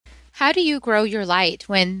How do you grow your light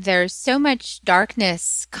when there's so much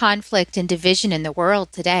darkness, conflict, and division in the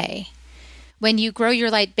world today? When you grow your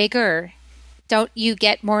light bigger, don't you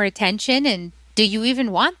get more attention? And do you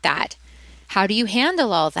even want that? How do you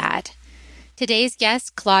handle all that? Today's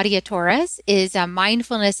guest, Claudia Torres, is a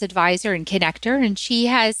mindfulness advisor and connector, and she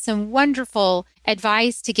has some wonderful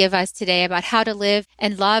advice to give us today about how to live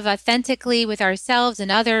and love authentically with ourselves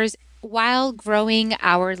and others while growing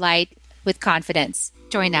our light with confidence.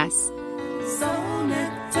 Join us. Soul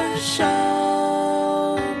Nectar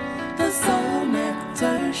Show, the Soul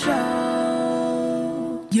Nectar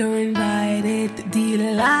Show. You're invited,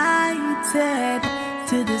 delighted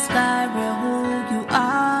to discover who you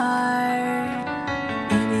are.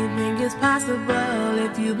 Anything is possible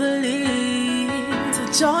if you believe. So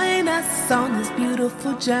join us on this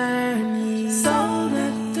beautiful journey. Soul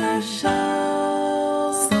Nectar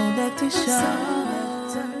Show, Soul Nectar Show.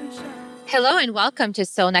 Hello and welcome to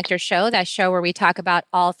Soul Nectar Show, that show where we talk about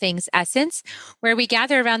all things essence, where we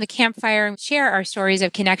gather around the campfire and share our stories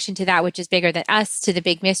of connection to that which is bigger than us, to the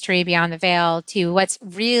big mystery beyond the veil, to what's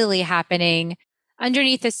really happening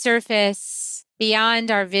underneath the surface, beyond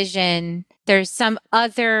our vision. There's some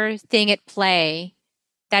other thing at play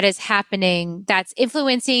that is happening that's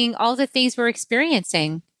influencing all the things we're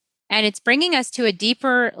experiencing. And it's bringing us to a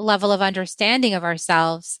deeper level of understanding of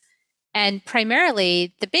ourselves. And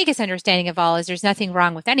primarily, the biggest understanding of all is there's nothing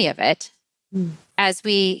wrong with any of it. As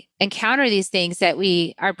we encounter these things that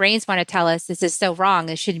our brains want to tell us, this is so wrong,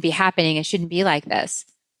 it shouldn't be happening, it shouldn't be like this.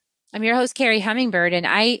 I'm your host, Carrie Hummingbird, and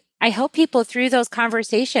I help people through those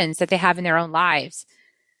conversations that they have in their own lives.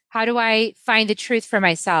 How do I find the truth for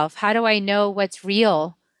myself? How do I know what's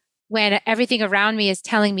real when everything around me is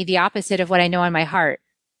telling me the opposite of what I know in my heart?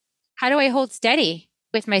 How do I hold steady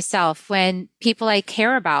with myself when people I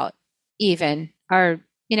care about even are,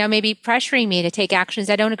 maybe pressuring me to take actions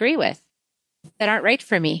I don't agree with, that aren't right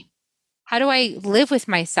for me? How do I live with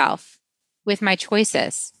myself, with my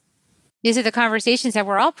choices? These are the conversations that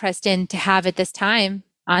we're all pressed in to have at this time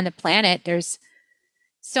on the planet. There's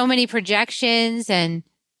so many projections and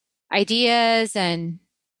ideas and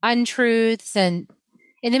untruths. And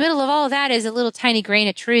in the middle of all of that is a little tiny grain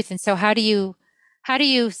of truth. And so how do you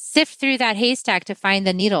sift through that haystack to find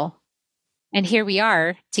the needle? And here we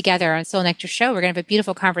are together on Soul Nectar Show. We're going to have a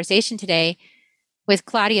beautiful conversation today with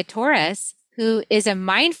Claudia Torres, who is a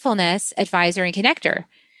mindfulness advisor and connector.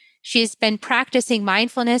 She's been practicing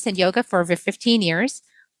mindfulness and yoga for over 15 years.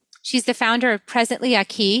 She's the founder of Presently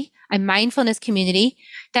Aqui, a mindfulness community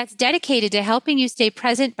that's dedicated to helping you stay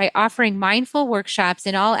present by offering mindful workshops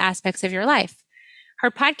in all aspects of your life.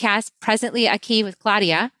 Her podcast, Presently Aqui with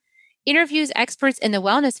Claudia, interviews experts in the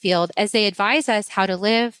wellness field as they advise us how to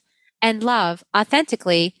live and love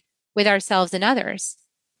authentically with ourselves and others.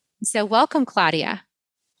 So welcome, Claudia.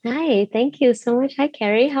 Hi, thank you so much. Hi,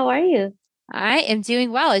 Carrie. How are you? I am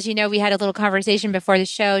doing well. As you know, we had a little conversation before the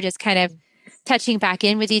show, just kind of touching back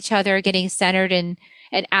in with each other, getting centered and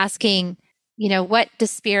asking, what does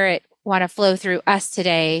spirit want to flow through us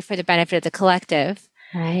today for the benefit of the collective?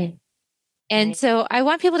 Right. And so I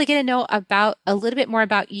want people to get to know about a little bit more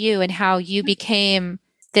about you and how you became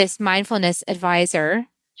this mindfulness advisor.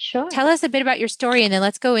 Sure. Tell us a bit about your story, and then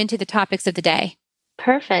let's go into the topics of the day.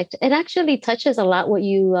 Perfect. It actually touches a lot what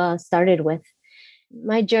you started with.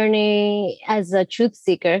 My journey as a truth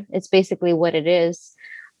seeker, it's basically what it is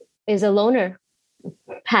a loner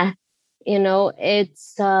path.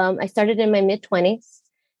 I started in my mid-20s,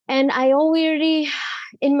 and I already,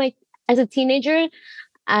 as a teenager,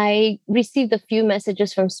 I received a few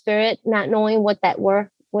messages from spirit, not knowing what that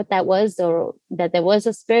was, or that there was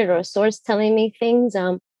a spirit or a source telling me things.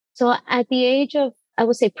 So at the age of, I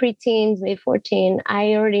would say preteens, maybe 14,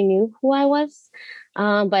 I already knew who I was,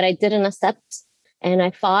 but I didn't accept, and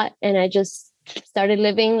I fought, and I just started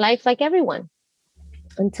living life like everyone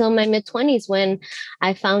until my mid-20s, when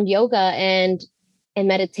I found yoga and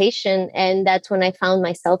meditation, and that's when I found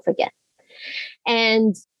myself again.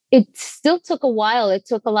 And it still took a while. It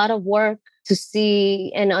took a lot of work to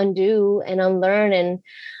see and undo and unlearn and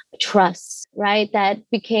trust, right? That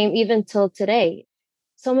became, even till today,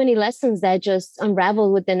 so many lessons that just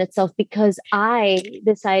unraveled within itself, because I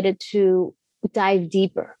decided to dive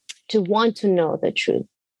deeper, to want to know the truth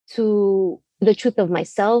of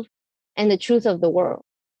myself and the truth of the world.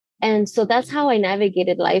 And so that's how I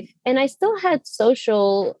navigated life. And I still had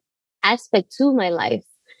social aspect to my life,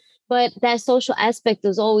 but that social aspect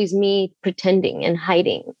was always me pretending and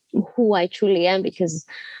hiding who I truly am, because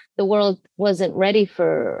the world wasn't ready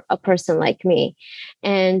for a person like me.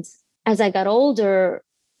 And as I got older,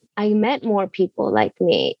 I met more people like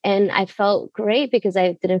me, and I felt great because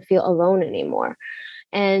I didn't feel alone anymore.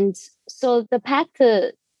 And so the path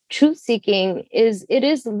to truth seeking it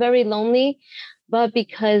is very lonely, but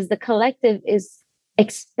because the collective is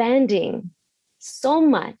expanding so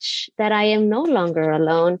much that I am no longer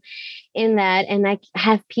alone in that. And I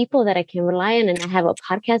have people that I can rely on, and I have a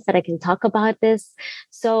podcast that I can talk about this.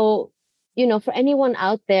 So, for anyone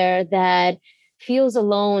out there that feels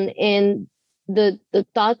alone in the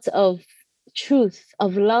thoughts of truth,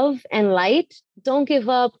 of love and light, don't give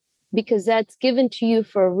up, because that's given to you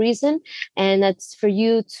for a reason. And that's for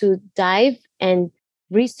you to dive and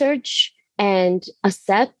research and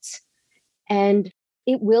accept. And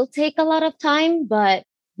it will take a lot of time, but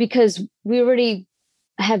because we already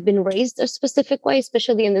have been raised a specific way,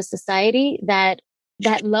 especially in this society, that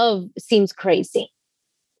love seems crazy,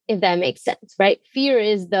 if that makes sense, right? Fear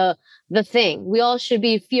is the thing. We all should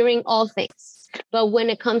be fearing all things. But when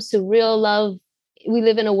it comes to real love, we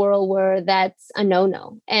live in a world where that's a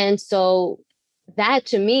no-no. And so that,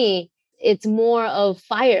 to me, it's more of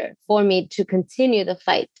fire for me to continue the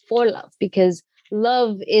fight for love, because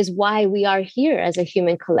love is why we are here as a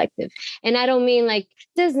human collective. And I don't mean like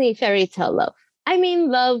Disney fairy tale love. I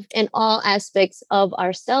mean love in all aspects of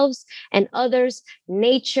ourselves and others,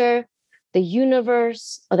 nature, the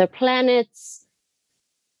universe, other planets,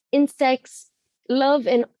 insects, love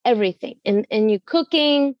in everything. And you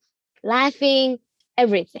cooking, laughing,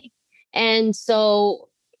 everything. And so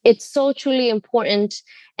it's so truly important.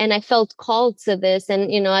 And I felt called to this.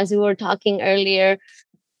 And, as we were talking earlier,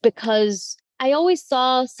 because I always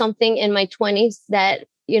saw something in my 20s that,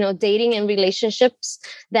 dating and relationships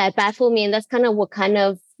that baffled me. And that's kind of what kind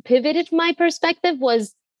of pivoted my perspective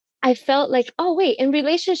was. I felt like, oh, wait, in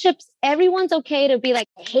relationships, everyone's okay to be like,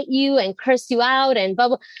 I hate you and curse you out and blah,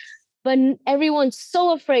 blah. But everyone's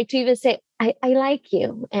so afraid to even say, I like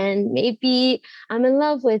you. And maybe I'm in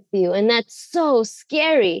love with you. And that's so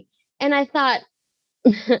scary. And I thought,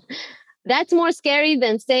 that's more scary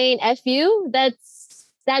than saying F you.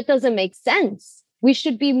 That doesn't make sense. We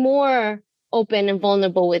should be more open and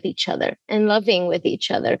vulnerable with each other and loving with each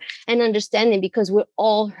other and understanding, because we're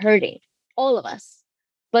all hurting, all of us.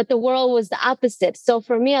 But the world was the opposite. So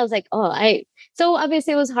for me, I was like, so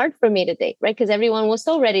obviously it was hard for me to date, right? Because everyone was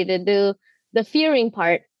so ready to do the fearing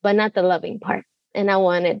part, but not the loving part. And I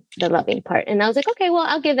wanted the loving part. And I was like, okay, well,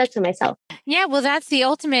 I'll give that to myself. Yeah, well, that's the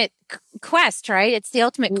ultimate quest, right? It's the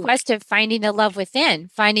ultimate quest of finding the love within,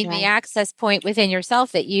 finding the access point within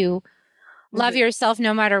yourself, that you love yourself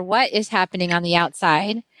no matter what is happening on the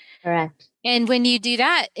outside. Correct. And when you do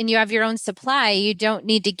that and you have your own supply, you don't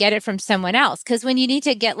need to get it from someone else. Because when you need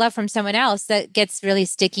to get love from someone else, that gets really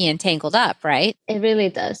sticky and tangled up, right? It really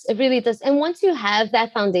does. It really does. And once you have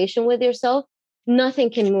that foundation with yourself, nothing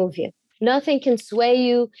can move you. Nothing can sway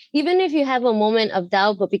you. Even if you have a moment of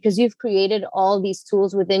doubt, but because you've created all these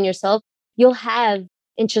tools within yourself, you'll have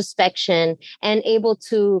introspection and able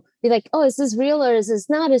to be like, oh, is this real or is this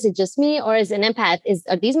not? Is it just me, or is an empath?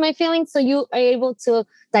 Are these my feelings? So you are able to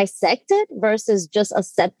dissect it versus just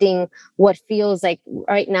accepting what feels like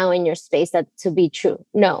right now in your space that to be true.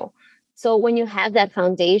 No. So when you have that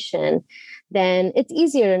foundation, then it's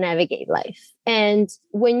easier to navigate life. And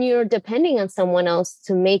when you're depending on someone else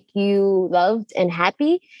to make you loved and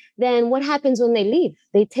happy, then what happens when they leave?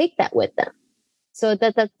 They take that with them. So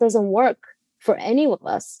that doesn't work for any of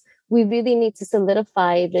us. We really need to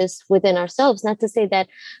solidify this within ourselves. Not to say that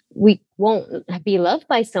we won't be loved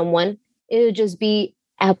by someone. It'll just be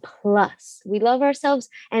a plus. We love ourselves,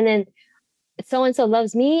 and then so-and-so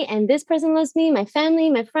loves me, and this person loves me, my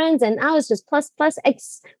family, my friends, and I was just plus,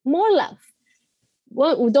 X, more love.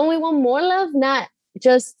 Well, don't we want more love? Not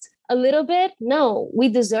just a little bit? No, we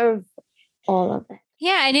deserve all of it.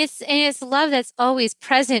 Yeah, and it's love that's always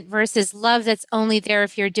present versus love that's only there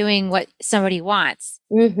if you're doing what somebody wants.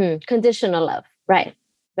 Conditional love, right?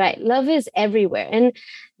 Love is everywhere. And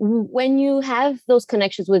when you have those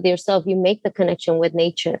connections with yourself, you make the connection with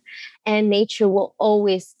nature, and nature will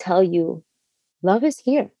always tell you, love is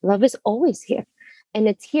here. Love is always here. And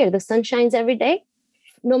it's here. The sun shines every day.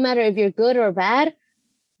 No matter if you're good or bad,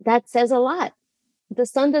 that says a lot. The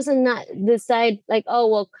sun doesn't not decide like, oh,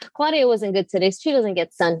 well, Claudia wasn't good today. She doesn't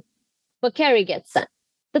get sun, but Carrie gets sun.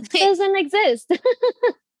 That doesn't exist.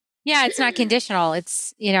 Yeah, it's not conditional.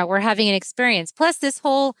 It's, we're having an experience. Plus, this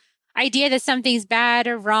whole idea that something's bad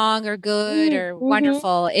or wrong or good or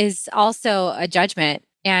wonderful is also a judgment.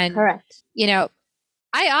 And, correct.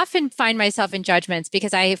 I often find myself in judgments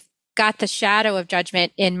because I've got the shadow of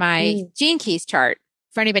judgment in my gene keys chart.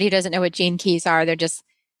 For anybody who doesn't know what gene keys are, they're just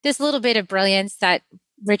this little bit of brilliance that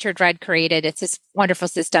Richard Rudd created. It's this wonderful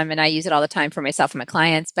system, and I use it all the time for myself and my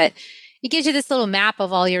clients. But it gives you this little map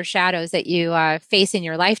of all your shadows that you face in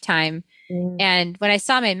your lifetime. And when I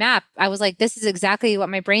saw my map, I was like, this is exactly what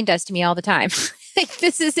my brain does to me all the time. Like,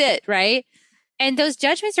 this is it, right? And those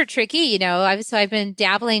judgments are tricky, you know. I've been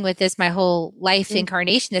dabbling with this my whole life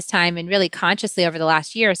incarnation this time, and really consciously over the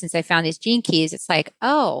last year since I found these gene keys. It's like,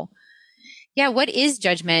 oh, yeah, what is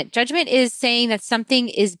judgment? Judgment is saying that something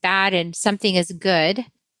is bad and something is good.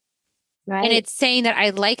 Right. And it's saying that I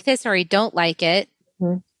like this or I don't like it.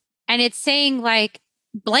 And it's saying, like,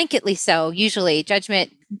 blanketly so. Usually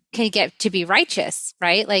judgment can get to be righteous,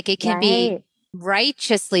 right? Like, it can be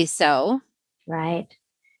righteously so. Right.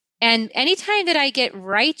 And anytime that I get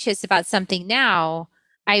righteous about something now,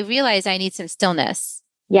 I realize I need some stillness.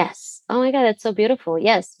 Yes. Oh my God, that's so beautiful.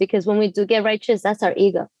 Yes. Because when we do get righteous, that's our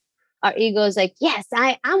ego. Our ego is like, yes,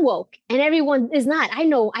 I'm woke and everyone is not. I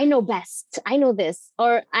know best. I know this.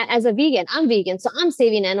 Or as a vegan, I'm vegan. So I'm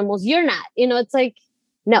saving animals. You're not. You know, it's like,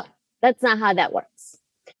 no, that's not how that works.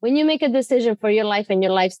 When you make a decision for your life and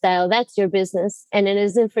your lifestyle, that's your business. And it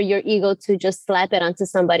isn't for your ego to just slap it onto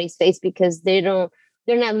somebody's face because they're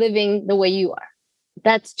not living the way you are.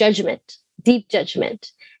 That's judgment, deep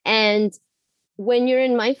judgment. And when you're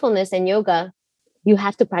in mindfulness and yoga, you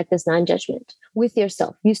have to practice non-judgment with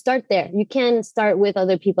yourself. You start there. You can't start with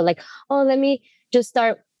other people like, oh, let me just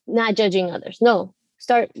start not judging others. No,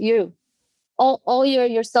 start you. All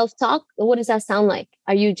your self-talk, what does that sound like?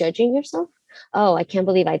 Are you judging yourself? Oh, I can't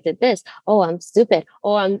believe I did this. Oh, I'm stupid.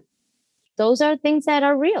 Those are things that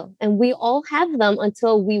are real. And we all have them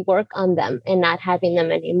until we work on them and not having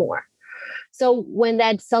them anymore. So when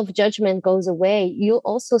that self-judgment goes away, you'll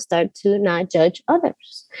also start to not judge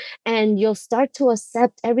others. And you'll start to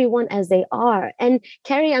accept everyone as they are. And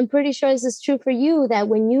Carrie, I'm pretty sure this is true for you, that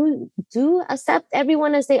when you do accept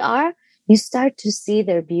everyone as they are, you start to see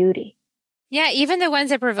their beauty. Yeah, even the ones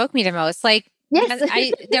that provoke me the most. Like, yes.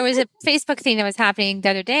 There was a Facebook thing that was happening the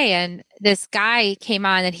other day, and this guy came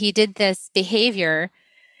on and he did this behavior.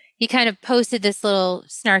 He kind of posted this little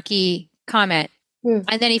snarky comment.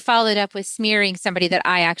 And then he followed up with smearing somebody that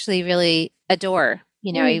I actually really adore.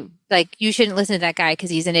 You know, like, you shouldn't listen to that guy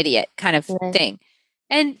because he's an idiot kind of thing.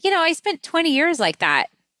 And, you know, I spent 20 years like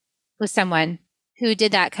that with someone who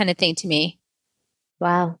did that kind of thing to me.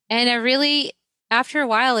 Wow. And after a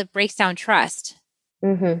while, it breaks down trust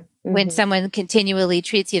when someone continually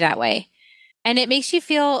treats you that way. And it makes you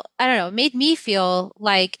feel, I don't know, it made me feel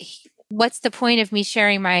like, what's the point of me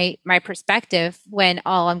sharing my perspective when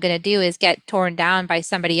all I'm going to do is get torn down by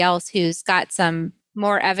somebody else who's got some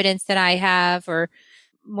more evidence than I have, or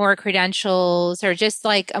more credentials, or just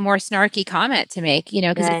like a more snarky comment to make, you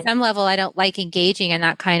know, because at some level I don't like engaging in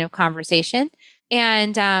that kind of conversation.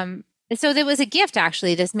 And so there was a gift,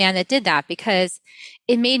 actually, this man that did that, because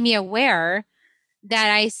it made me aware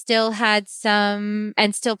that I still had some,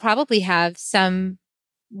 and still probably have some,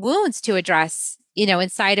 wounds to address, you know,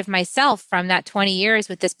 inside of myself from that 20 years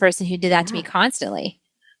with this person who did that to me constantly.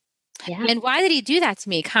 And why did he do that to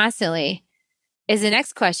me constantly is the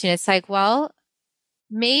next question. It's like, well,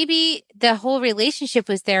 maybe the whole relationship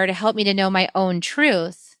was there to help me to know my own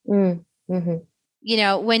truth. You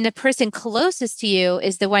know, when the person closest to you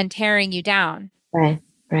is the one tearing you down. Right.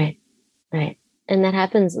 And that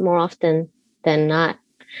happens more often than not,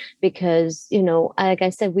 because, you know, like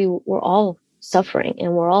I said, we're all suffering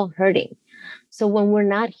and we're all hurting. So when we're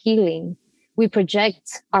not healing, we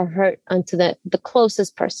project our hurt onto the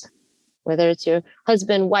closest person, whether it's your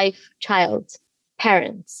husband, wife, child,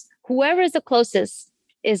 parents, whoever is the closest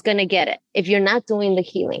is going to get it if you're not doing the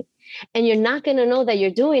healing. And you're not going to know that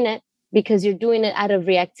you're doing it because you're doing it out of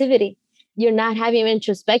reactivity. You're not having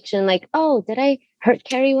introspection like, oh, did I hurt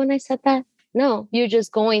Carrie when I said that? No, you're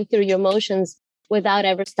just going through your emotions without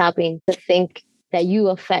ever stopping to think that you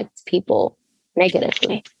affect people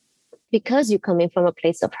negatively, because you're coming from a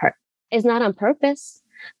place of hurt. It's not on purpose,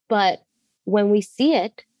 but when we see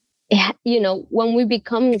it, you know, when we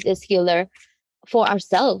become this healer for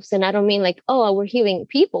ourselves, and I don't mean like, oh, we're healing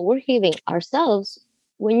people, we're healing ourselves.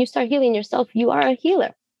 When you start healing yourself, you are a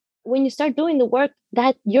healer. When you start doing the work,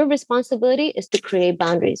 that your responsibility is to create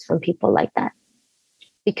boundaries from people like that,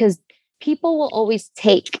 because people will always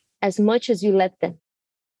take as much as you let them.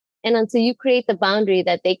 And until you create the boundary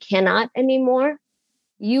that they cannot anymore,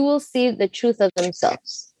 you will see the truth of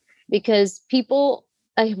themselves. Because people,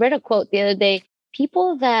 I read a quote the other day,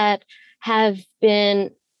 people that have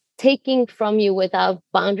been taking from you without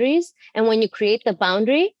boundaries, and when you create the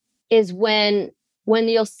boundary is when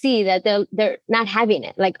you'll see that they're not having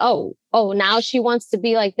it. Like, oh, now she wants to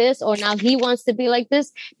be like this, or now he wants to be like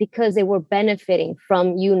this, because they were benefiting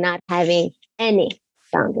from you not having any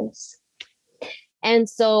boundaries. And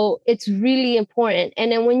so it's really important.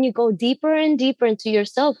 And then when you go deeper and deeper into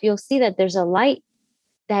yourself, you'll see that there's a light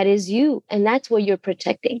that is you. And that's what you're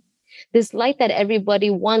protecting. This light that everybody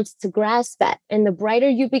wants to grasp at. And the brighter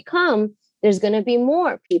you become, there's going to be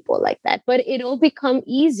more people like that. But it'll become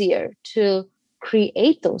easier to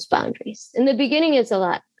create those boundaries. In the beginning, it's a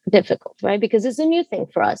lot difficult, right? Because it's a new thing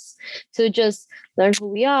for us to just learn who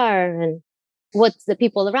we are and what's the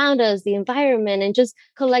people around us, the environment, and just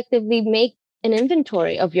collectively make an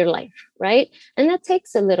inventory of your life, right? And that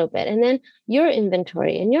takes a little bit. And then your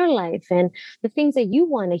inventory in your life and the things that you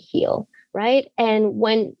want to heal, right? And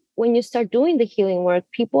when you start doing the healing work,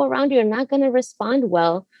 people around you are not going to respond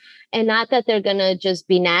well. And not that they're going to just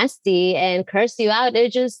be nasty and curse you out.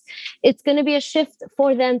 It's going to be a shift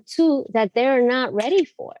for them too that they're not ready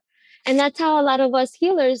for. And that's how a lot of us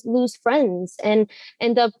healers lose friends and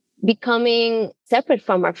end up becoming separate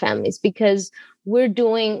from our families because we're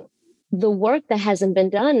doing the work that hasn't been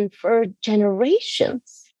done for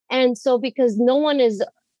generations. And so because no one is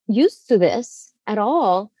used to this at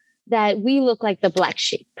all, that we look like the black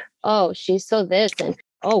sheep. Oh, she's so this. And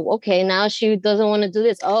oh, okay, now she doesn't want to do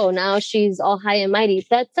this. Oh, now she's all high and mighty.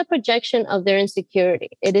 That's a projection of their insecurity.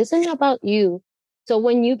 It isn't about you. So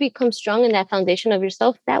when you become strong in that foundation of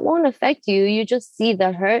yourself, that won't affect you. You just see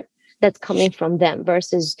the hurt that's coming from them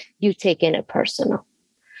versus you taking it personal.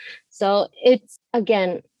 So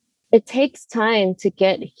again, it takes time to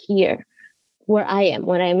get here where I am.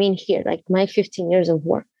 What I mean here, like my 15 years of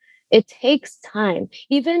work. It takes time.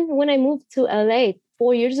 Even when I moved to LA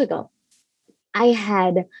 4 years ago,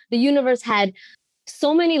 the universe had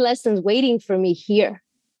so many lessons waiting for me here.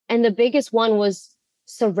 And the biggest one was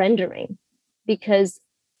surrendering because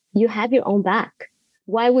you have your own back.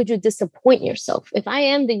 Why would you disappoint yourself? If I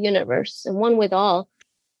am the universe and one with all,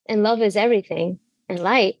 and love is everything and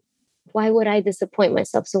light, why would I disappoint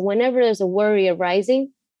myself? So whenever there's a worry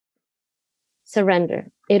arising, surrender.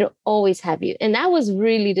 It'll always have you. And that was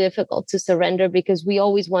really difficult to surrender because we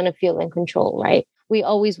always want to feel in control, right?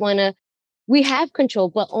 We have control,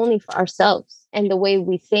 but only for ourselves and the way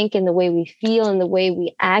we think and the way we feel and the way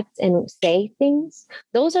we act and say things.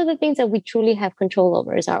 Those are the things that we truly have control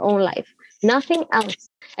over is our own life. Nothing else.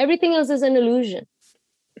 Everything else is an illusion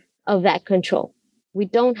of that control. We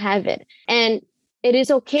don't have it. And it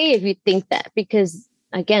is okay if you think that because,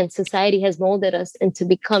 again, society has molded us into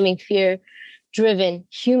becoming fear-driven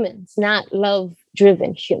humans, not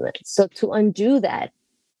love-driven humans. So to undo that,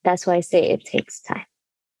 that's why I say it takes time.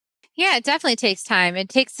 Yeah, it definitely takes time. It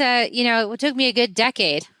takes it took me a good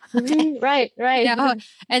decade. Right.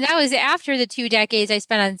 And that was after the 2 decades I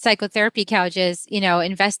spent on psychotherapy couches,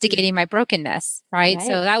 investigating my brokenness, right?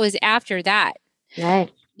 So that was after that.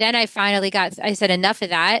 Right. Then I said, enough of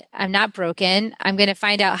that. I'm not broken. I'm going to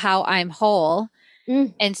find out how I'm whole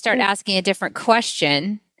and start asking a different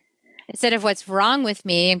question. Instead of what's wrong with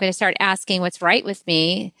me, I'm going to start asking what's right with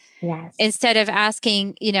me. Yes. Instead of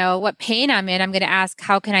asking, what pain I'm in, I'm going to ask,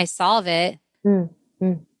 how can I solve it?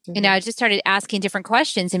 I just started asking different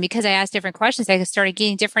questions. And because I asked different questions, I started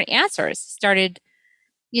getting different answers.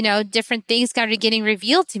 Different things started getting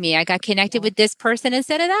revealed to me. I got connected with this person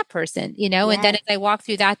instead of that person, and then as I walked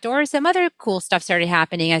through that door, some other cool stuff started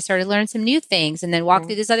happening. I started learning some new things and then walked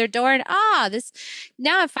through this other door and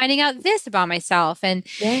now I'm finding out this about myself. And,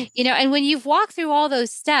 and when you've walked through all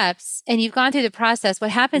those steps and you've gone through the process,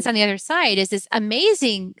 what happens on the other side is this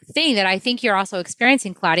amazing thing that I think you're also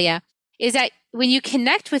experiencing, Claudia, is that when you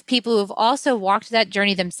connect with people who have also walked that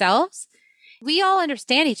journey themselves, we all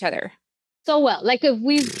understand each other so well. Like if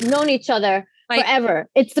we've known each other forever.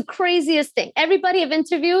 It's the craziest thing. Everybody I've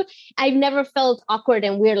interviewed, I've never felt awkward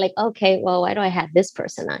and weird. Like, okay, well, why do I have this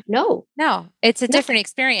person on? No, it's a different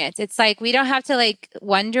experience. It's like, we don't have to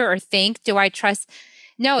wonder or think, do I trust?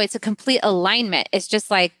 No, it's a complete alignment. It's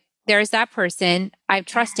just like, there's that person. I'm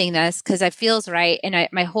trusting this because it feels right. And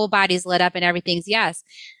my whole body's lit up and everything's yes.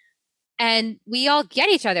 And we all get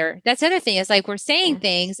each other. That's the other thing. It's like we're saying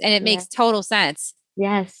things and it makes total sense.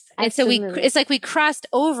 Yes. Absolutely. And so it's like we crossed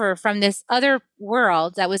over from this other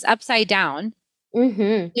world that was upside down.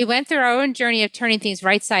 We went through our own journey of turning things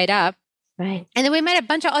right side up. Right. And then we met a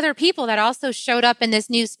bunch of other people that also showed up in this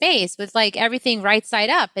new space with everything right side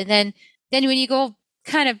up. And then when you go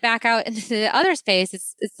kind of back out into the other space,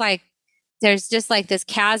 it's like there's just this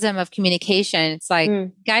chasm of communication. It's like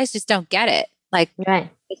guys just don't get it.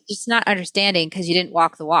 It's just not understanding because you didn't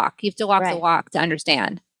walk the walk. You have to walk the walk to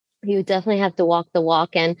understand. You definitely have to walk the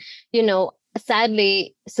walk. And,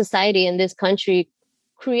 sadly, society in this country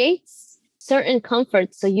creates certain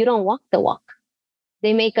comforts so you don't walk the walk.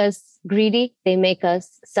 They make us greedy. They make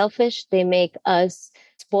us selfish. They make us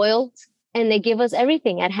spoiled. And they give us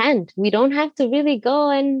everything at hand. We don't have to really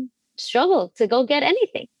go and struggle to go get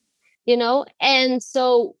anything, And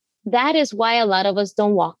so that is why a lot of us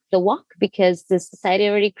don't walk the walk, because the society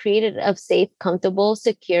already created a safe, comfortable,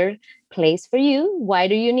 secure place for you. Why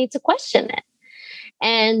do you need to question it?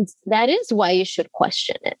 And that is why you should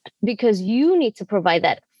question it, because you need to provide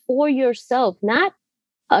that for yourself, not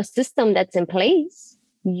a system that's in place.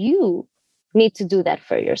 You need to do that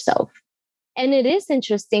for yourself. And it is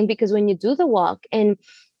interesting because when you do the walk, and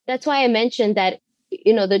that's why I mentioned that,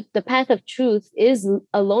 the path of truth is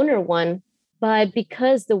a loner one, but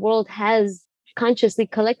because the world has consciously,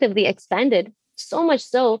 collectively expanded so much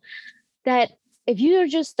so that if you're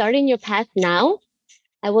just starting your path now,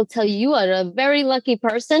 I will tell you, you are a very lucky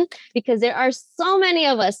person, because there are so many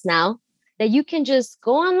of us now that you can just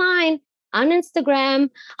go online, on Instagram,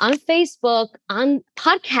 on Facebook, on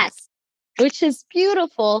podcasts, which is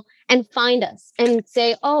beautiful, and find us and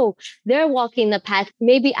say, oh, they're walking the path.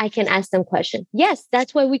 Maybe I can ask them questions. Yes,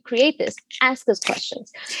 that's why we create this. Ask us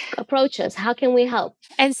questions, approach us. How can we help?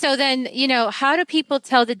 And so then, how do people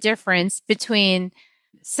tell the difference between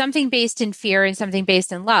something based in fear and something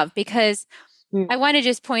based in love? Because I want to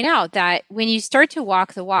just point out that when you start to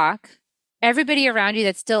walk the walk, everybody around you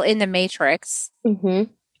that's still in the matrix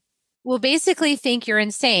will basically think you're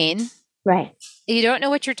insane. Right. You don't know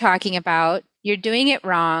what you're talking about. You're doing it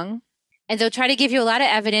wrong. And they'll try to give you a lot of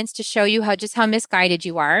evidence to show you how misguided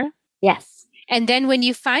you are. Yes. And then when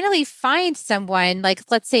you finally find someone, like,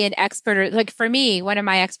 let's say an expert, or like for me, one of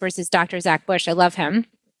my experts is Dr. Zach Bush. I love him.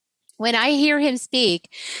 When I hear him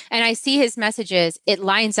speak and I see his messages, it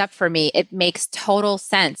lines up for me. It makes total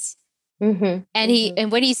sense. And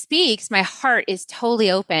when he speaks, my heart is totally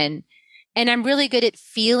open. And I'm really good at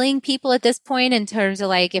feeling people at this point in terms of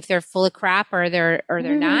like if they're full of crap or they're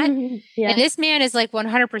not. Yeah. And this man is like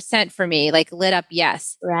 100% for me, like lit up.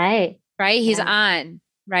 Yes. Right. He's on,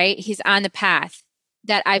 right? He's on the path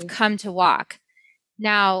that I've come to walk.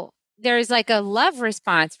 Now, there's like a love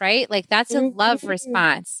response, right? Like that's a love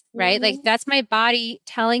response, right? Like that's my body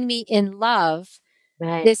telling me in love,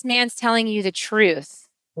 this man's telling you the truth.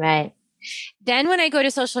 Right. Then when I go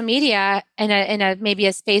to social media in a maybe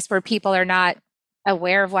a space where people are not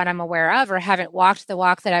aware of what I'm aware of or haven't walked the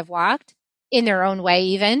walk that I've walked in their own way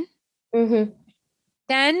even,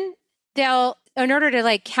 then they'll, in order to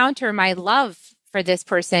like counter my love for this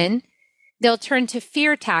person, they'll turn to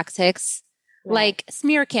fear tactics like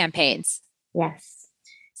smear campaigns. Yes.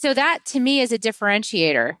 So that to me is a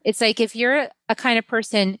differentiator. It's like if you're a kind of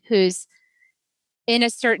person who's in a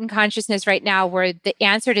certain consciousness right now where the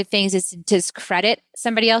answer to things is to discredit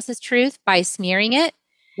somebody else's truth by smearing it,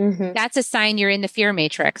 that's a sign you're in the fear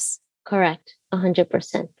matrix. Correct.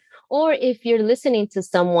 100%. Or if you're listening to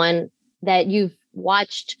someone that you've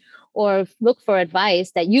watched or look for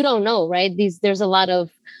advice that you don't know, right? There's a lot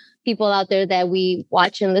of people out there that we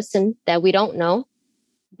watch and listen that we don't know,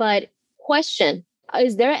 but question,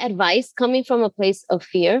 is their advice coming from a place of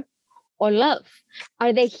fear or love?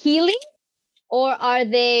 Are they healing? Or are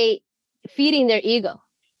they feeding their ego?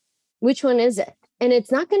 Which one is it? And it's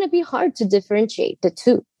not going to be hard to differentiate the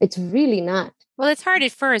two. It's really not. Well, it's hard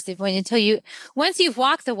at first once you've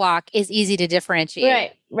walked the walk, it's easy to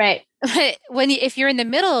differentiate. Right. But if you're in the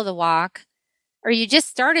middle of the walk or you just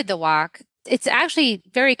started the walk, it's actually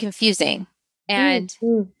very confusing. And,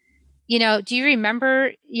 do you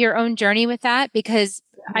remember your own journey with that? Because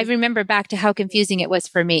I remember back to how confusing it was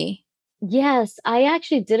for me. Yes, I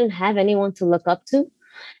actually didn't have anyone to look up to.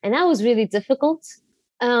 And that was really difficult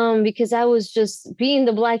because I was just being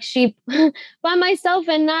the black sheep by myself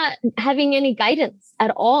and not having any guidance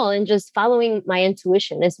at all. And just following my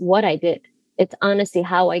intuition is what I did. It's honestly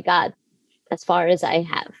how I got as far as I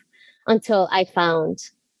have until I found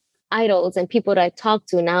idols and people that I talk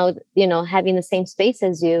to now, having the same space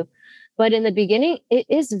as you. But in the beginning, it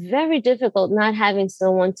is very difficult not having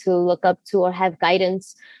someone to look up to or have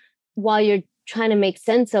guidance while you're trying to make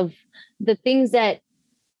sense of the things that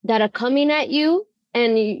are coming at you.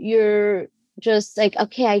 And you're just like,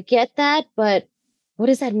 okay, I get that, but what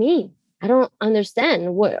does that mean? I don't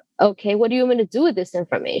understand. What do you want me to do with this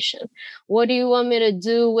information? What do you want me to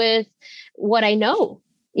do with what I know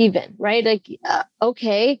even, right? Like,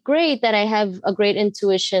 okay, great that I have a great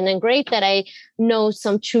intuition and great that I know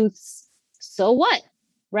some truths. So what?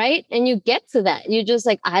 Right? And you get to that. You're just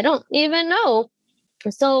like, I don't even know.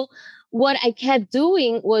 So what I kept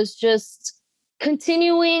doing was just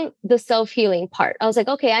continuing the self-healing part. I was like,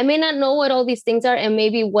 okay, I may not know what all these things are and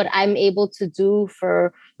maybe what I'm able to do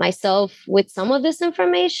for myself with some of this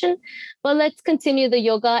information, but let's continue the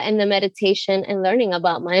yoga and the meditation and learning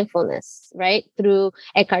about mindfulness, right? Through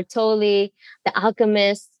Eckhart Tolle, The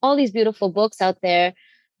Alchemist, all these beautiful books out there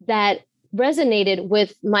that resonated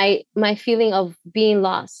with my feeling of being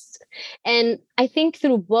lost. And I think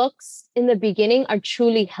through books in the beginning are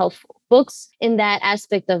truly helpful. Books in that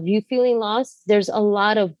aspect of you feeling lost, there's a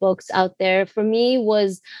lot of books out there. For me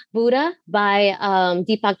was Buddha by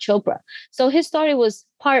Deepak Chopra. So his story was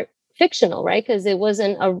part fictional, right? Because it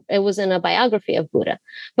wasn't a biography of Buddha,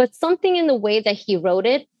 but something in the way that he wrote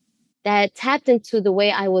it that tapped into the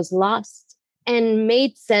way I was lost and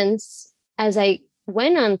made sense as I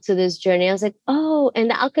went on to this journey. I was like, oh, and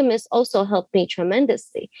The Alchemist also helped me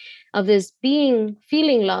tremendously of this feeling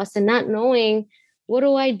lost and not knowing what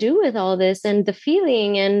do I do with all this and the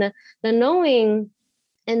feeling and the knowing.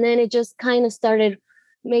 And then it just kind of started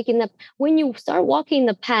making that when you start walking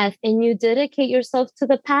the path and you dedicate yourself to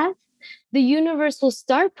the path, the universe will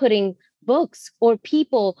start putting books or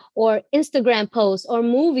people or Instagram posts or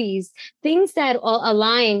movies, things that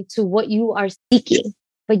align to what you are seeking.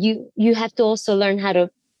 But you have to also learn how to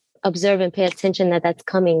observe and pay attention that that's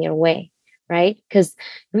coming your way, right? Because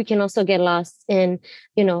we can also get lost in,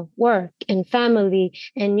 work and family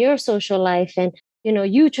and your social life and,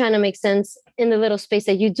 you trying to make sense in the little space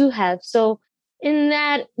that you do have. So in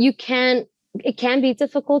that, it can be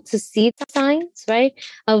difficult to see the signs, right,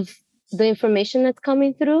 of the information that's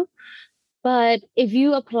coming through. But if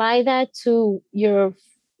you apply that to your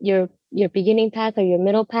beginning path or your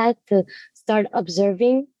middle path to start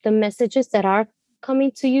observing the messages that are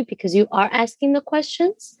coming to you because you are asking the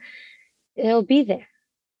questions, it'll be there.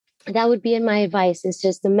 That would be my advice. It's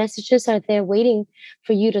just the messages are there waiting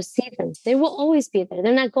for you to see them. They will always be there.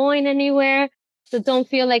 They're not going anywhere. So don't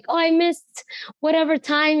feel like, oh, I missed whatever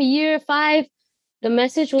time, year 5. The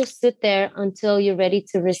message will sit there until you're ready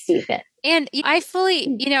to receive it. And I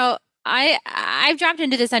fully, I've dropped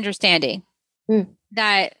into this understanding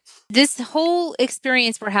that this whole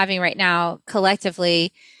experience we're having right now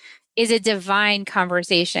collectively is a divine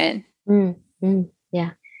conversation.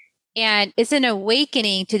 Yeah. And it's an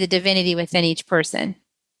awakening to the divinity within each person.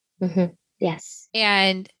 Mm-hmm. Yes.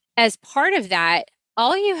 And as part of that,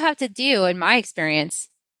 all you have to do, in my experience,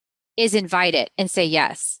 is invite it and say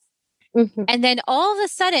yes. Mm-hmm. And then all of a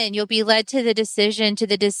sudden, you'll be led to the decision, to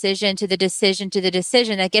the decision, to the decision, to the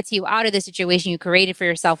decision that gets you out of the situation you created for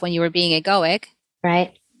yourself when you were being egoic.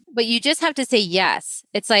 Right. But you just have to say yes.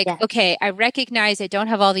 It's like, okay, I recognize I don't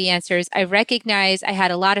have all the answers. I recognize I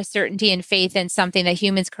had a lot of certainty and faith in something that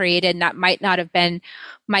humans created and that might not have been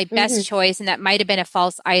my best choice and that might have been a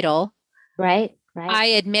false idol. Right. I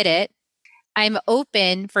admit it. I'm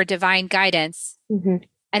open for divine guidance.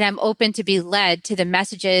 And I'm open to be led to the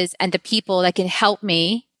messages and the people that can help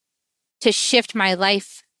me to shift my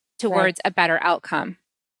life towards a better outcome.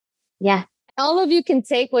 Yeah. All of you can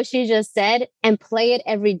take what she just said and play it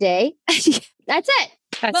every day. That's it.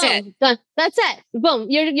 That's it. Done. That's it. Boom.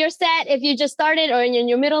 You're set. If you just started or in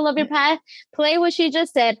your middle of your path, play what she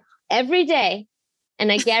just said every day.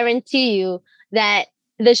 And I guarantee you that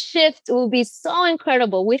the shift will be so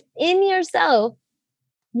incredible within yourself.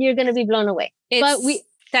 You're going to be blown away.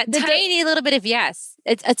 That tiny little bit of yes.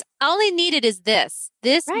 It's all I needed is this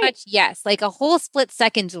much yes, like a whole split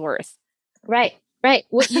second's worth. Right.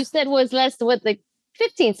 What you said was less like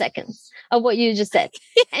 15 seconds of what you just said.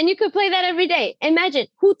 And you could play that every day. Imagine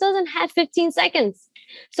who doesn't have 15 seconds.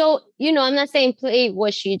 So, I'm not saying play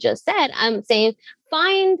what she just said. I'm saying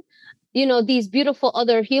find, these beautiful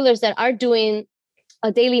other healers that are doing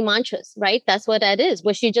a daily mantras, right? That's what that is.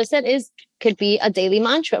 What she just said could be a daily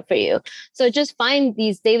mantra for you. So just find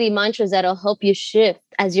these daily mantras that'll help you shift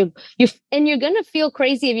as and you're going to feel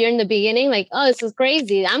crazy if you're in the beginning, like, oh, this is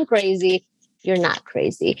crazy. I'm crazy. You're not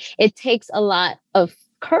crazy. It takes a lot of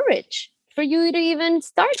courage for you to even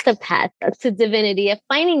start the path to divinity of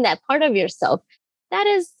finding that part of yourself. That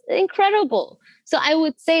is incredible. So I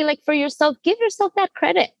would say, like, for yourself, give yourself that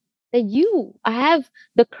credit that you have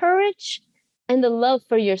the courage and the love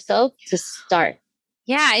for yourself to start.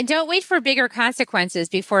 Yeah. And don't wait for bigger consequences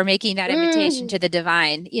before making that invitation to the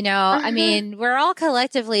divine. I mean, we're all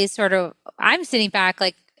collectively I'm sitting back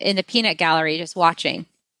like in the peanut gallery, just watching.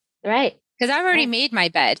 Right. Because I've already made my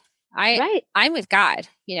bed. I'm with God,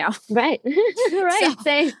 Right. Right. So,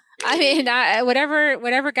 Same. I mean,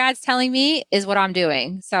 whatever God's telling me is what I'm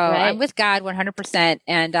doing. So I'm with God 100%.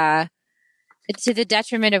 And, it's to the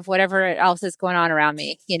detriment of whatever else is going on around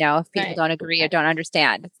me. If people don't agree or don't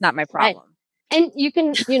understand, it's not my problem. Right. And you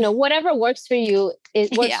can, whatever works for you,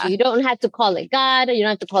 it works for you. You don't have to call it God, or you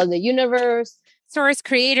don't have to call it the universe. Source,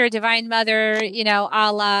 creator, divine mother,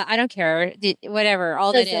 Allah, I don't care, whatever,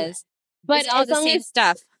 all that is. But it's all the same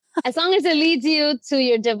stuff. As long as it leads you to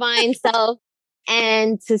your divine self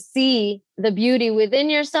and to see the beauty within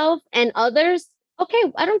yourself and others,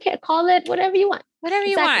 okay, I don't care. Call it whatever you want. Whatever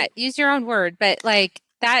you Exactly. want. Use your own word, but like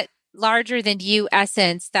that larger than you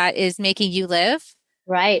essence that is making you live,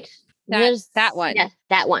 Right. that There's, that one. yeah,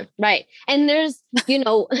 that one. Right. And there's, you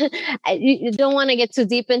don't want to get too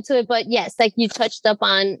deep into it, but yes, like you touched up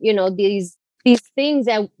on, these things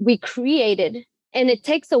that we created, and it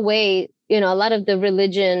takes away, a lot of the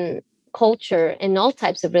religion culture and all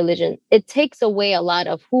types of religion. It takes away a lot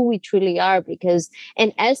of who we truly are, because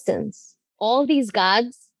in essence, all these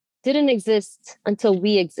gods didn't exist until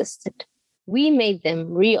we existed. We made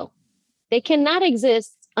them real. They cannot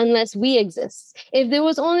exist unless we exist. If there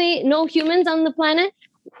was only no humans on the planet,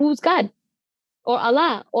 who's God? Or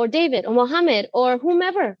Allah, or David, or Muhammad, or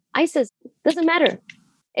whomever, ISIS, doesn't matter.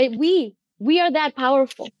 We are that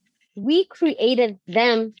powerful. We created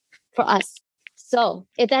them for us. So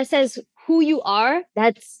if that says who you are,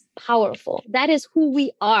 that's powerful. That is who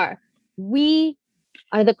we are. We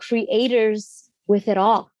are the creators with it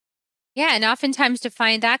all. Yeah, and oftentimes to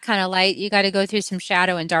find that kind of light, you got to go through some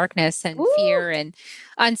shadow and darkness and Ooh, fear and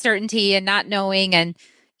uncertainty and not knowing and,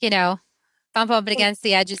 you know, bump up against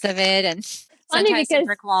the edges of it and funny sometimes some because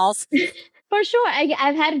brick walls. for sure,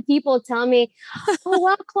 I've had people tell me, "Oh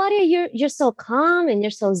wow, Claudia, you're so calm and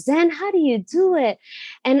you're so zen. How do you do it?"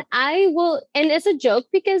 And I will, and it's a joke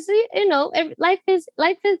because life is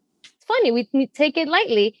funny. We take it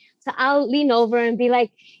lightly. So I'll lean over and be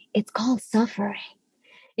like, "It's called suffering."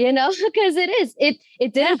 Because it is. It Yeah.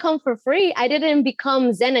 didn't come for free. I didn't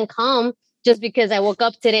become zen and calm just because I woke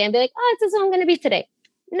up today and be like, "Oh, this is how I'm going to be today."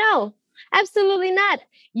 No, absolutely not.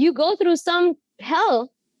 You go through some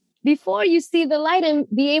hell before you see the light and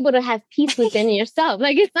be able to have peace within yourself.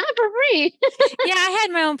 Like, it's not for free. Yeah, I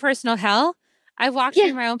had my own personal hell. I walked Yeah,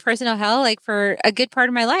 through my own personal hell like for a good part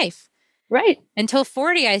of my life. right, Until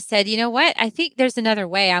 40, I said, you know what? I think there's another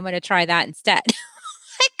way. I'm going to try that instead.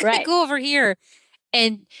 I could right, go over here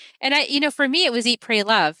and I, for me, it was Eat, Pray,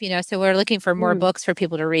 Love, so we're looking for more mm, books for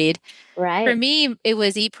people to read. For right, me, it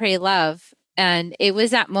was Eat, Pray, Love. And it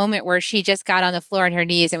was that moment where she just got on the floor on her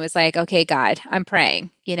knees and was like, okay, God, I'm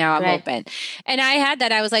praying, I'm right, open. And I had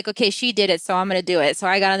that. I was like, okay, she did it. So I'm going to do it. So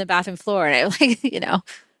I got on the bathroom floor and I like, right, you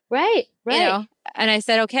right. know, and I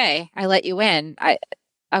said, okay, I let you in. But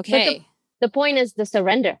the Okay. the point is the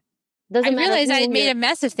surrender. I Doesn't matter realized I had who made you're. a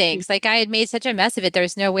mess of things. Like I had made such a mess of it. There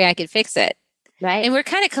was no way I could fix it. Right. And we're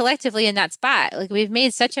kind of collectively in that spot. Like we've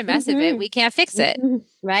made such a mess of it, Mhm, we can't fix it. mhm.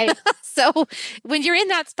 Right. So when you're in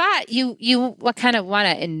that spot, you what kind of want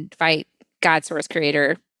to invite God, source,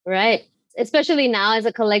 creator. Right. Especially now as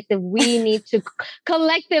a collective, we need to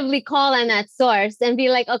collectively call on that source and be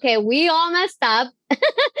like, okay, we all messed up.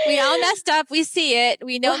 We all messed up. We see it.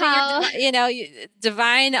 We know that Wow.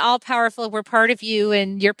 divine, all powerful. We're part of you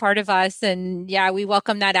and you're part of us. And yeah, we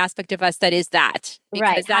welcome that aspect of us that is that, because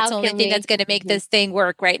Right. that's How the only can thing that's we? going to make this thing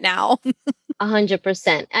work right now.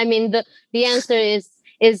 100%. I mean, the answer is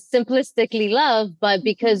simplistically love, but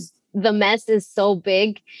because the mess is so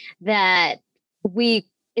big that we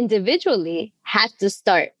individually have to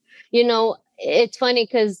start. It's funny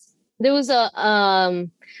because there was a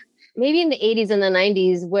maybe in the 80s and the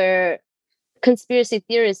 90s where conspiracy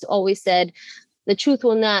theorists always said the truth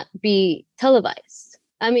will not be televised.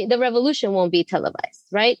 I mean, the revolution won't be televised,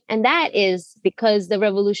 right? And that is because the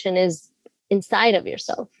revolution is inside of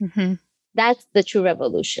yourself. Mm-hmm. That's the true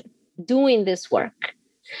revolution, doing this work.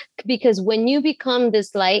 Because when you become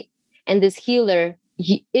this light and this healer,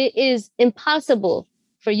 it is impossible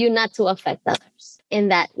for you not to affect others in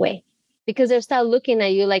that way. Because they'll start looking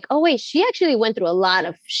at you like, oh, wait, she actually went through a lot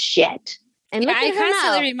of shit. And Yeah, look I at her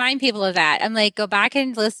constantly now. remind people of that. I'm like, go back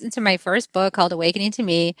and listen to my first book called Awakening to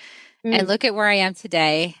Me and Mm. look at where I am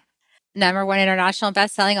today. Number one international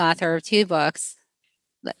best-selling author of 2 books.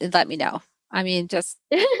 Let me know. I mean, just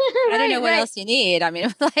I don't Right, know what right, else you need. I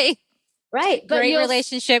mean, like right. But great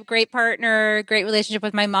relationship, great partner, great relationship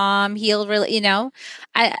with my mom, healed really,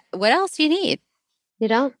 what else do you need? you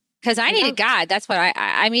know, Because I you needed know, God. That's what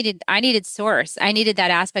I needed. I needed source. I needed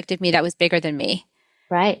that aspect of me that was bigger than me.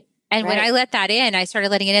 right, And when right. I let that in, I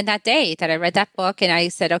started letting it in that day that I read that book and I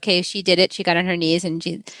said, okay, she did it. She got on her knees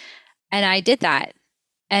and I did that.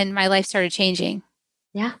 And my life started changing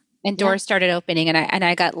Yeah, and yeah, doors started opening and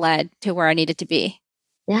I got led to where I needed to be.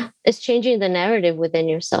 yeah. It's changing the narrative within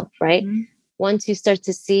yourself, right? Mhm. Once you start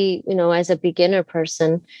to see, as a beginner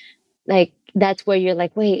person, like that's where you're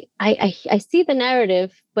like, wait, I see the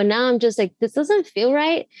narrative, but now I'm just like, this doesn't feel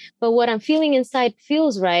right. But what I'm feeling inside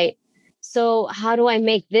feels right. So how do I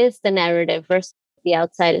make this the narrative versus the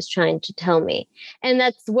outside is trying to tell me? And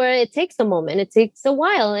that's where it takes a moment. It takes a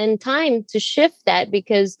while and time to shift that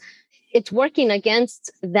because it's working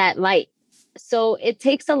against that light. So it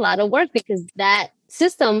takes a lot of work because that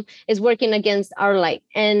system is working against our light.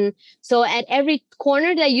 And so at every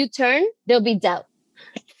corner that you turn, there'll be doubt,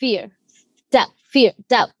 fear, doubt, fear,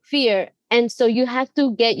 doubt, fear. And so you have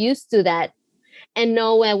to get used to that and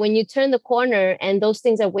know that when you turn the corner and those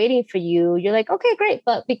things are waiting for you, you're like, okay, great.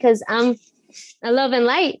 But because I'm a love and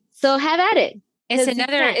light, so have at it.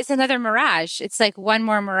 It's another mirage. It's like one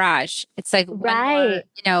more mirage. It's like one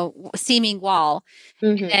more, seeming wall.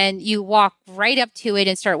 Mm-hmm. And then you walk right up to it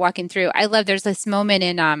and start walking through. I love, there's this moment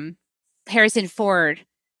in Harrison Ford.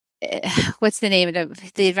 What's the name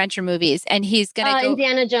of the adventure movies? And he's gonna go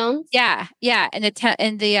Indiana Jones. Yeah. And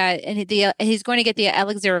he's going to get the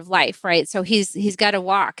elixir of life, right? So he's got to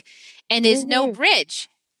walk, and there's no bridge,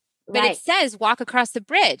 but it says walk across the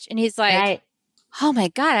bridge, and he's like, oh my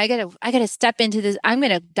God, I gotta step into this. I'm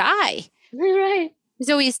gonna die. Right.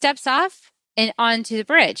 So he steps off and onto the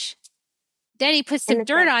bridge. Then he puts some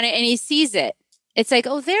dirt on it and he sees it. It's like,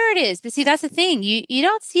 oh, there it is. But see, that's the thing. You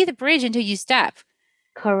don't see the bridge until you step.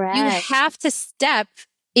 Correct. You have to step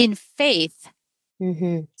in faith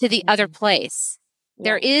to the other place. Yeah.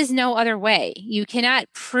 There is no other way. You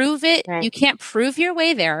cannot prove it. Right. You can't prove your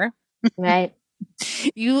way there. Right.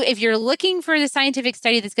 If you're looking for the scientific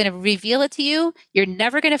study that's going to reveal it to you, you're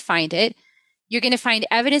never going to find it. You're going to find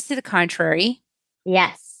evidence to the contrary.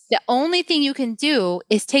 Yes. The only thing you can do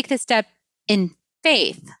is take the step in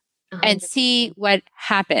faith 100%. And see what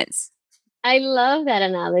happens. I love that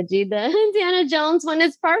analogy. The Indiana Jones one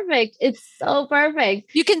is perfect. It's so perfect.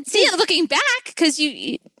 You can see it looking back because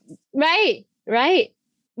you... Right.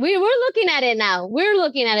 We're looking at it now. We're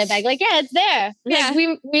looking at it back. Like, yeah, it's there. Yeah.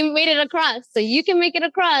 Like we made it across. So you can make it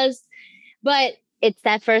across. But it's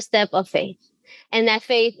that first step of faith. And that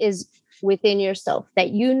faith is within yourself, that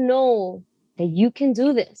you know that you can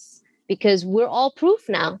do this, because we're all proof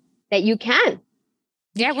now that you can.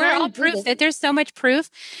 Yeah, we're all proof that there's so much proof.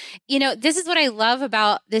 This is what I love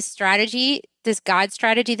about this strategy, this God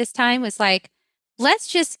strategy this time, was like, let's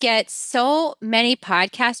just get so many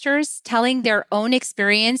podcasters telling their own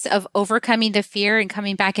experience of overcoming the fear and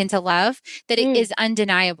coming back into love that it is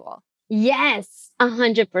undeniable. Yes,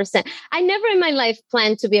 100%. I never in my life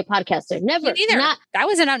planned to be a podcaster. Never. Me neither. That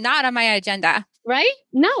was not on my agenda. Right?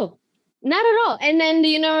 No, not at all. And then the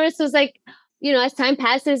universe was like, as time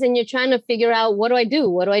passes and you're trying to figure out, what do I do?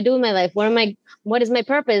 What do I do in my life? What is my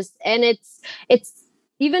purpose? And it's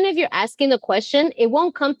even if you're asking the question, it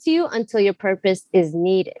won't come to you until your purpose is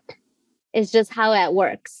needed. It's just how that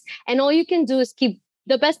works. And all you can do is keep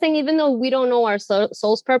the best thing, even though we don't know our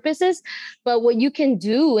soul's purposes, but what you can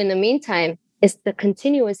do in the meantime is the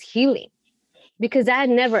continuous healing, because that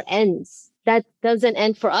never ends. That doesn't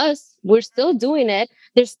end for us. We're still doing it.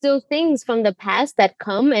 There's still things from the past that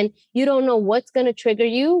come, and you don't know what's going to trigger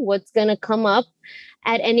you, what's going to come up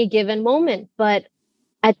at any given moment. But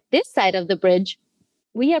at this side of the bridge,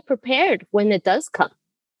 we are prepared when it does come,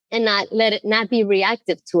 and not be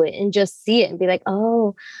reactive to it, and just see it and be like,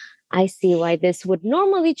 oh, I see why this would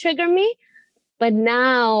normally trigger me. But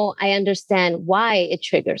now I understand why it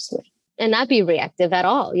triggers me. And not be reactive at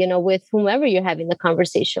all, with whomever you're having the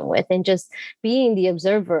conversation with, and just being the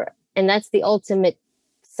observer. And that's the ultimate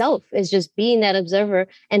self, is just being that observer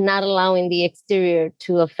and not allowing the exterior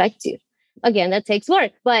to affect you. Again, that takes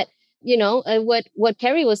work. But, what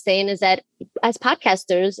Carrie was saying is that as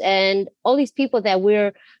podcasters and all these people that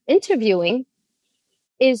we're interviewing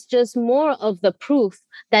is just more of the proof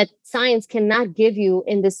that science cannot give you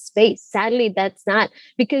in this space. Sadly, that's not.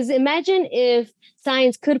 Because imagine if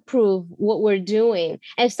science could prove what we're doing.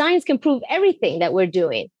 If science can prove everything that we're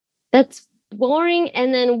doing, that's boring.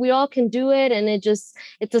 And then we all can do it. And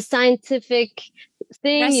it's a scientific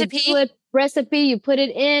thing. Recipe. You do it, recipe, you put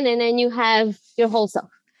it in, and then you have your whole self.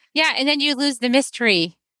 Yeah. And then you lose the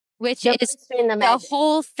mystery, which is the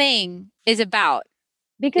whole thing is about.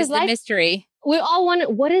 Because the mystery. We all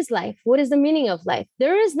want, what is life? What is the meaning of life?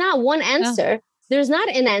 There is not one answer. Oh. There's not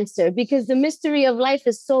an answer, because the mystery of life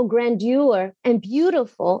is so grandeur and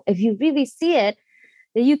beautiful. If you really see it,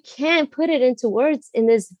 that you can't put it into words in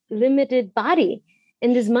this limited body,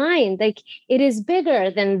 in this mind. Like, it is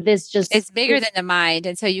bigger than this. It's bigger than the mind.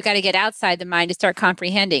 And so you got to get outside the mind to start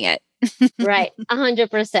comprehending it. Right.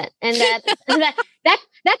 100%. And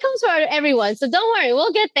that comes for everyone. So don't worry,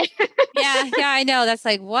 we'll get there. Yeah, I know. That's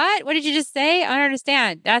like, what? What did you just say? I don't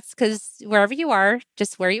understand. That's because wherever you are,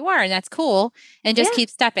 just where you are. And that's cool. And just keep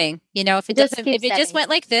stepping. If it just went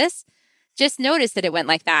like this, just notice that it went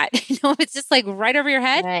like that. It's just like right over your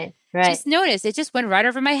head. Right. Just notice it just went right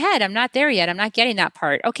over my head. I'm not there yet. I'm not getting that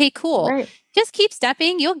part. Okay, cool. Right. Just keep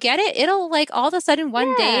stepping. You'll get it. It'll like all of a sudden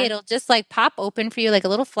one day it'll just like pop open for you like a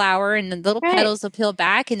little flower, and the little petals will peel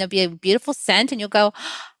back, and there'll be a beautiful scent, and you'll go,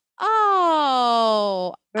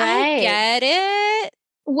 Oh, I right? get it.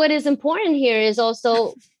 What is important here is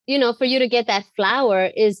also, for you to get that flower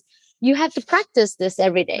is you have to practice this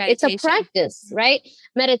every day. It's a Meditation, practice, right?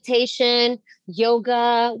 Meditation,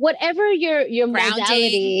 yoga, whatever your grounding.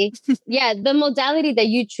 modality. Yeah, the modality that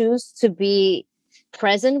you choose to be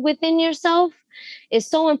present within yourself is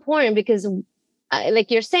so important because, like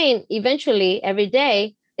you're saying, eventually every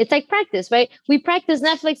day, it's like practice, right? We practice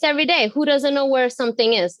Netflix every day. Who doesn't know where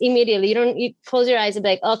something is immediately? You close your eyes and be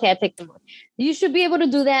like, okay, I picked them up. You should be able to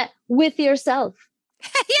do that with yourself.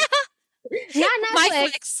 Not My Netflix.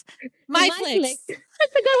 flicks. My Flicks.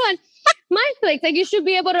 That's a good one. My Flicks. Like you should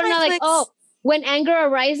be able to know, like, oh, when anger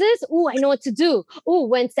arises, oh, I know what to do. Oh,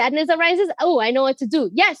 when sadness arises, oh, I know what to do.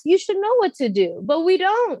 Yes, you should know what to do, but we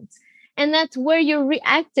don't. And that's where you're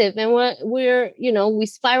reactive and we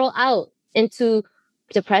spiral out into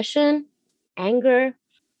depression, anger.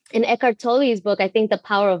 In Eckhart Tolle's book, I think The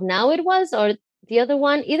Power of Now it was, or the other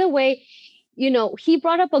one. Either way, he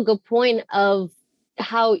brought up a good point of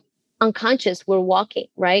how unconscious we're walking,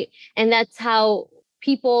 right? And that's how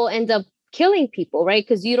people end up killing people, right?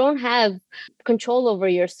 Because you don't have control over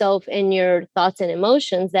yourself and your thoughts and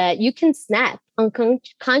emotions, that you can snap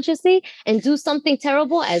unconsciously and do something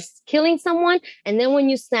terrible as killing someone. And then when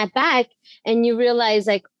you snap back and you realize,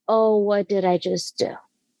 like, oh, what did I just do?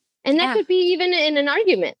 And that could be even in an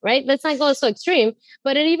argument, right? Let's not go so extreme,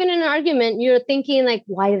 but even in an argument, you're thinking like,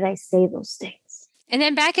 why did I say those things? And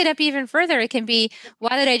then back it up even further. It can be,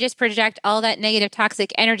 why did I just project all that negative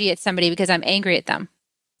toxic energy at somebody because I'm angry at them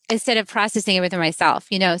instead of processing it within myself,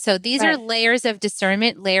 So these are layers of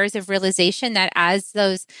discernment, layers of realization that as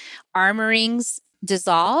those armorings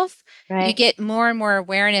dissolve, you get more and more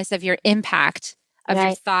awareness of your impact of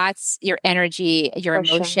your thoughts, your energy, your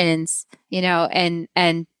emotions,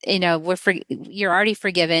 and you're already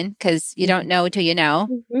forgiven because you don't know till you know.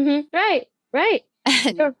 Mm-hmm. Right.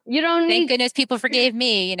 You don't need. Thank goodness people forgave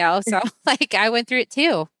me, so like I went through it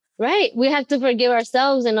too. Right. We have to forgive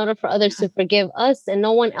ourselves in order for others to forgive us. And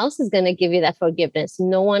no one else is going to give you that forgiveness.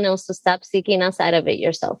 No one else to stop seeking outside of it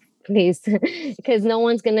yourself, please. Because no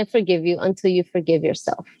one's going to forgive you until you forgive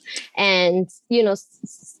yourself. And,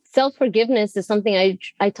 self-forgiveness is something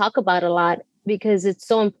I talk about a lot because it's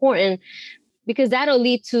so important, because that'll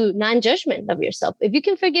lead to non-judgment of yourself. If you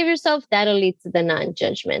can forgive yourself, that'll lead to the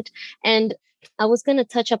non-judgment. And I was going to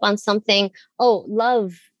touch up on something. Oh,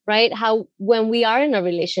 love, right? How when we are in a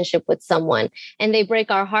relationship with someone and they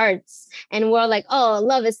break our hearts and we're like, oh,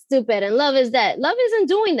 love is stupid and love is that. Love isn't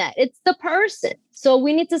doing that. It's the person. So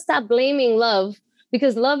we need to stop blaming love,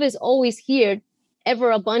 because love is always here,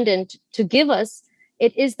 ever abundant to give us.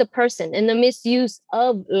 It is the person and the misuse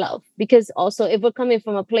of love. Because also, if we're coming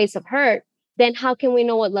from a place of hurt, then how can we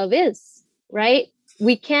know what love is, right?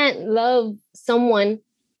 We can't love someone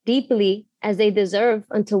deeply as they deserve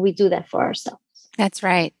until we do that for ourselves. That's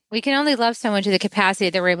right. We can only love someone to the capacity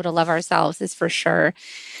that we're able to love ourselves, is for sure.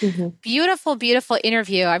 Mm-hmm. Beautiful, beautiful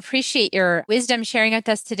interview. I appreciate your wisdom sharing with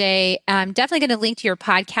us today. I'm definitely going to link to your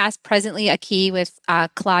podcast, Presently a Key with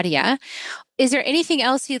Claudia. Is there anything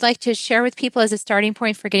else you'd like to share with people as a starting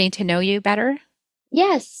point for getting to know you better?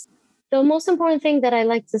 Yes. The most important thing that I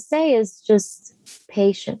like to say is just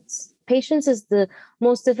patience. Patience is the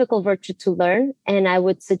most difficult virtue to learn. And I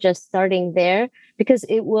would suggest starting there, because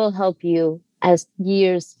it will help you as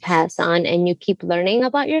years pass on and you keep learning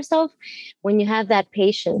about yourself. When you have that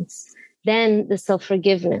patience, then the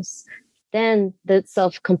self-forgiveness, then the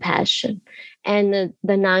self-compassion and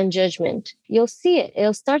the non-judgment, you'll see it.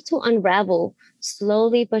 It'll start to unravel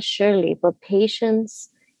slowly but surely. But patience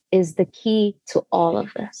is the key to all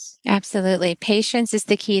of this. Absolutely. Patience is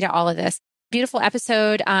the key to all of this. Beautiful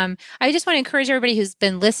episode. I just want to encourage everybody who's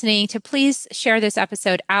been listening to please share this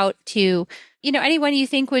episode out to, anyone you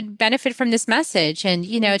think would benefit from this message, and,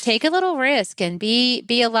 take a little risk and be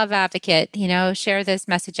a love advocate, share this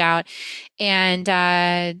message out and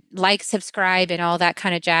subscribe and all that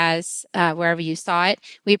kind of jazz wherever you saw it.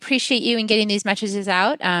 We appreciate you in getting these messages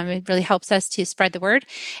out. It really helps us to spread the word.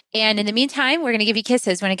 And in the meantime, we're going to give you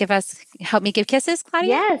kisses. Want to help me give kisses, Claudia?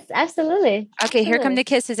 Yes, absolutely. Okay, here come the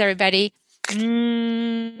kisses, everybody.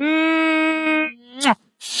 Mwah.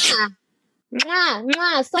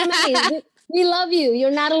 Mwah. So many. We love you.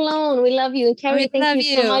 You're not alone. We love you. And Carrie, thank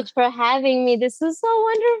you so much for having me. This was so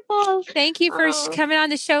wonderful. Thank you for coming on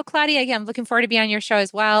the show, Claudia. Again, I'm looking forward to being on your show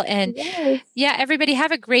as well. And everybody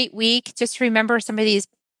have a great week. Just remember some of these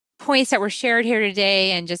points that were shared here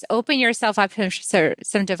today and just open yourself up to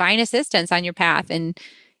some divine assistance on your path. And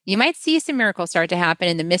you might see some miracles start to happen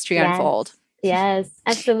and the mystery unfold. Yes,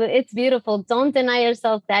 absolutely. It's beautiful. Don't deny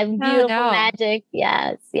yourself that beautiful magic.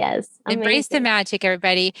 Yes, yes. Embrace the magic,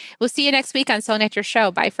 everybody. We'll see you next week on Soul Nectar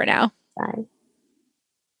Show. Bye for now. Bye.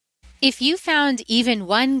 If you found even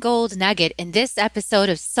one gold nugget in this episode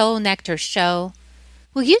of Soul Nectar Show,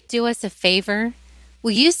 will you do us a favor?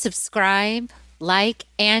 Will you subscribe, like,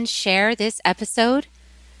 and share this episode?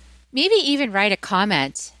 Maybe even write a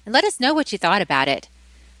comment and let us know what you thought about it.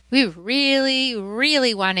 We really,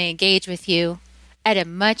 really want to engage with you at a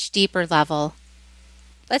much deeper level.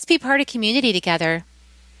 Let's be part of community together.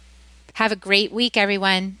 Have a great week,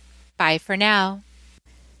 everyone. Bye for now.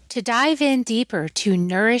 To dive in deeper to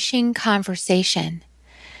nourishing conversation,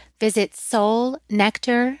 visit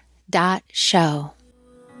soulnectar.show.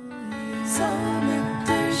 Soul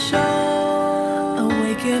Nectar Show.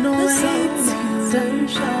 Awaken, Nectar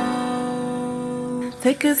Show.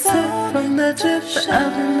 Take a sip from the drip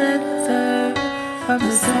of the nectar, from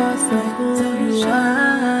the source of who you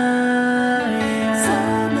are.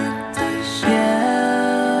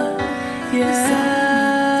 Yeah, yeah.